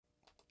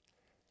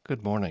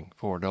Good morning.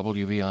 For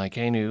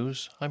WVIK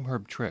News, I'm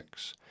Herb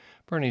Trix.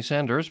 Bernie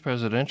Sanders'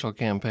 presidential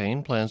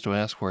campaign plans to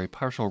ask for a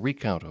partial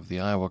recount of the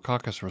Iowa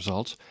caucus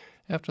results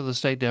after the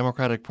state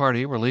Democratic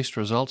Party released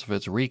results of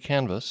its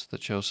recanvas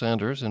that show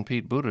Sanders and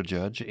Pete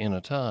Buttigieg in a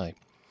tie.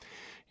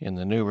 In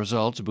the new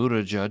results,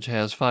 Buttigieg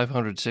has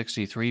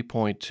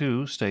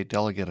 563.2 state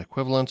delegate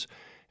equivalents,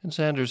 and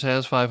Sanders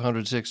has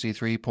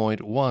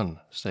 563.1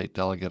 state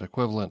delegate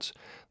equivalents.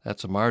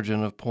 That's a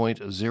margin of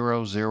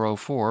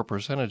 0.004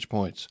 percentage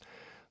points.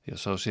 The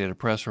Associated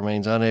Press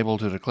remains unable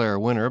to declare a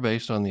winner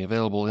based on the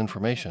available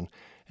information,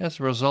 as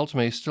the results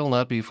may still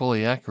not be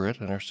fully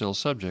accurate and are still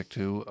subject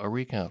to a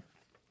recount.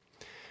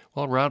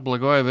 While Rod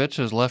Blagojevich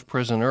has left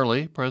prison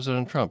early,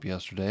 President Trump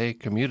yesterday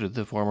commuted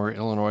the former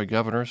Illinois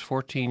governor's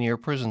 14-year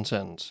prison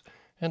sentence.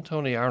 And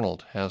Tony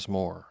Arnold has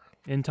more.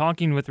 In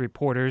talking with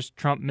reporters,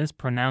 Trump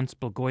mispronounced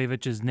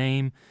Blagojevich's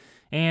name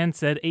and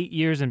said 8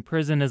 years in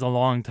prison is a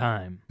long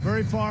time.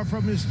 Very far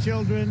from his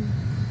children.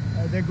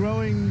 They're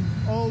growing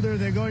older.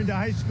 They're going to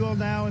high school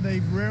now, and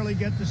they rarely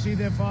get to see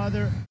their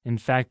father. In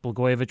fact,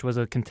 Blagojevich was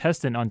a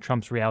contestant on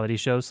Trump's reality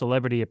show,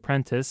 Celebrity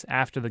Apprentice,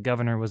 after the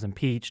governor was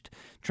impeached.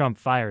 Trump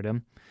fired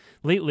him.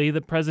 Lately, the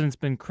president's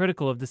been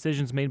critical of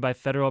decisions made by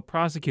federal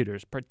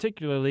prosecutors,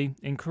 particularly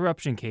in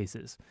corruption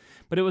cases.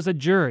 But it was a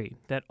jury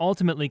that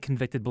ultimately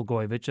convicted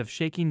Blagojevich of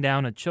shaking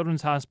down a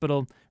children's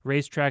hospital,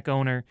 racetrack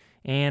owner,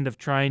 and of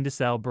trying to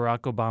sell Barack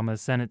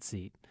Obama's Senate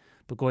seat.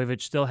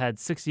 Blagojevich still had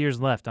 6 years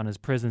left on his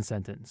prison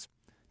sentence.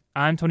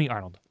 I'm Tony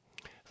Arnold.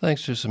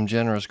 Thanks to some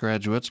generous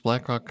graduates,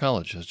 Blackhawk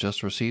College has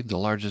just received the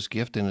largest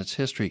gift in its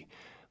history.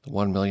 The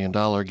 $1 million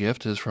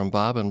gift is from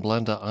Bob and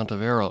Blenda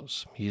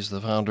Ontiveros. He's the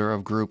founder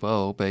of Group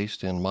O,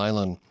 based in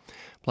Milan.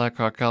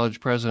 Blackhawk College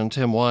President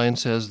Tim Wine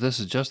says this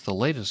is just the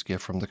latest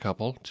gift from the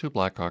couple to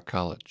Blackhawk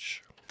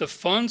College. The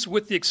funds,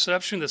 with the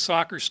exception of the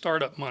soccer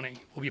startup money,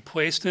 will be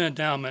placed in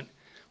endowment,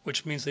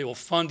 which means they will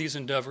fund these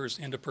endeavors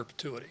into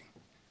perpetuity.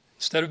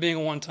 Instead of being a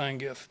one-time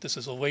gift, this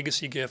is a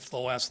legacy gift that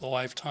will last the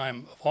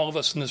lifetime of all of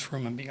us in this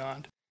room and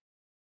beyond.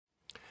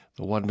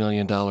 The $1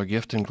 million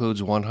gift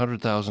includes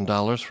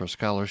 $100,000 for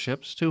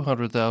scholarships,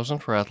 $200,000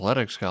 for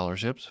athletic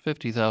scholarships,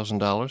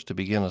 $50,000 to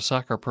begin a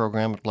soccer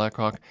program at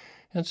Blackhawk,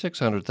 and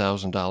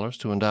 $600,000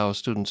 to endow a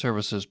student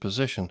services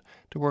position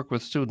to work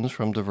with students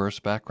from diverse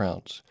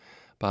backgrounds.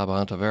 Bob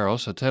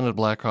Ontiveros attended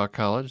Blackhawk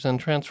College, then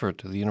transferred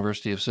to the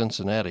University of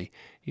Cincinnati.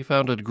 He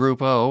founded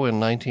Group O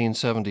in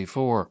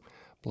 1974.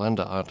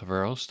 Blenda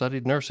Ontiveros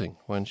studied nursing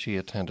when she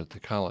attended the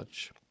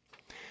college.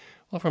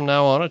 Well, from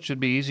now on, it should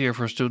be easier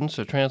for students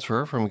to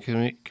transfer from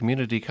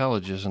community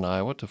colleges in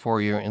Iowa to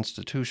four-year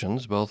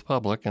institutions, both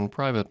public and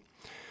private.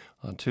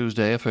 On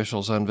Tuesday,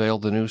 officials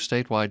unveiled the new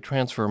statewide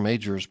transfer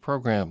majors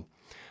program.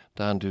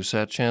 Don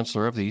Doucette,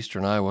 chancellor of the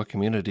Eastern Iowa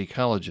Community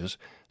Colleges,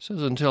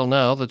 says until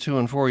now the 2-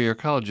 and 4-year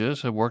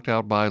colleges have worked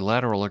out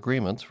bilateral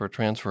agreements for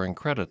transferring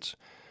credits.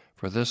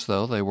 For this,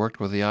 though, they worked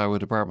with the Iowa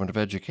Department of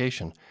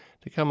Education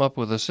to come up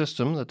with a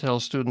system that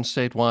tells students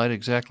statewide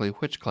exactly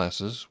which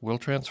classes will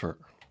transfer.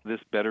 This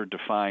better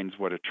defines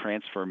what a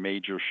transfer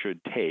major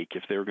should take.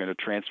 If they're going to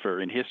transfer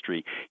in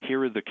history,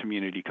 here are the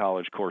community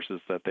college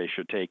courses that they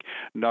should take,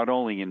 not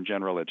only in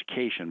general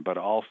education, but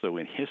also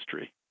in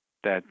history,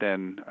 that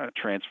then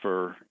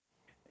transfer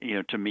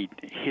to meet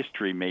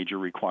history major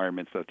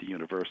requirements at the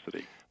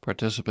university.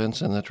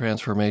 Participants in the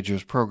Transfer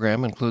Majors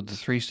program include the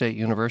 3 state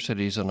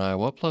universities in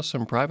Iowa, plus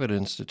some private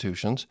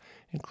institutions,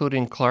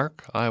 including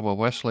Clark, Iowa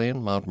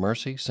Wesleyan, Mount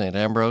Mercy, St.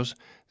 Ambrose,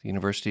 the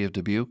University of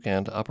Dubuque,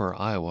 and Upper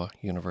Iowa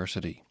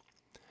University.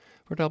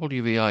 For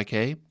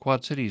WVIK,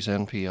 Quad Cities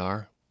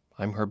NPR,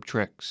 I'm Herb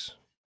Trix.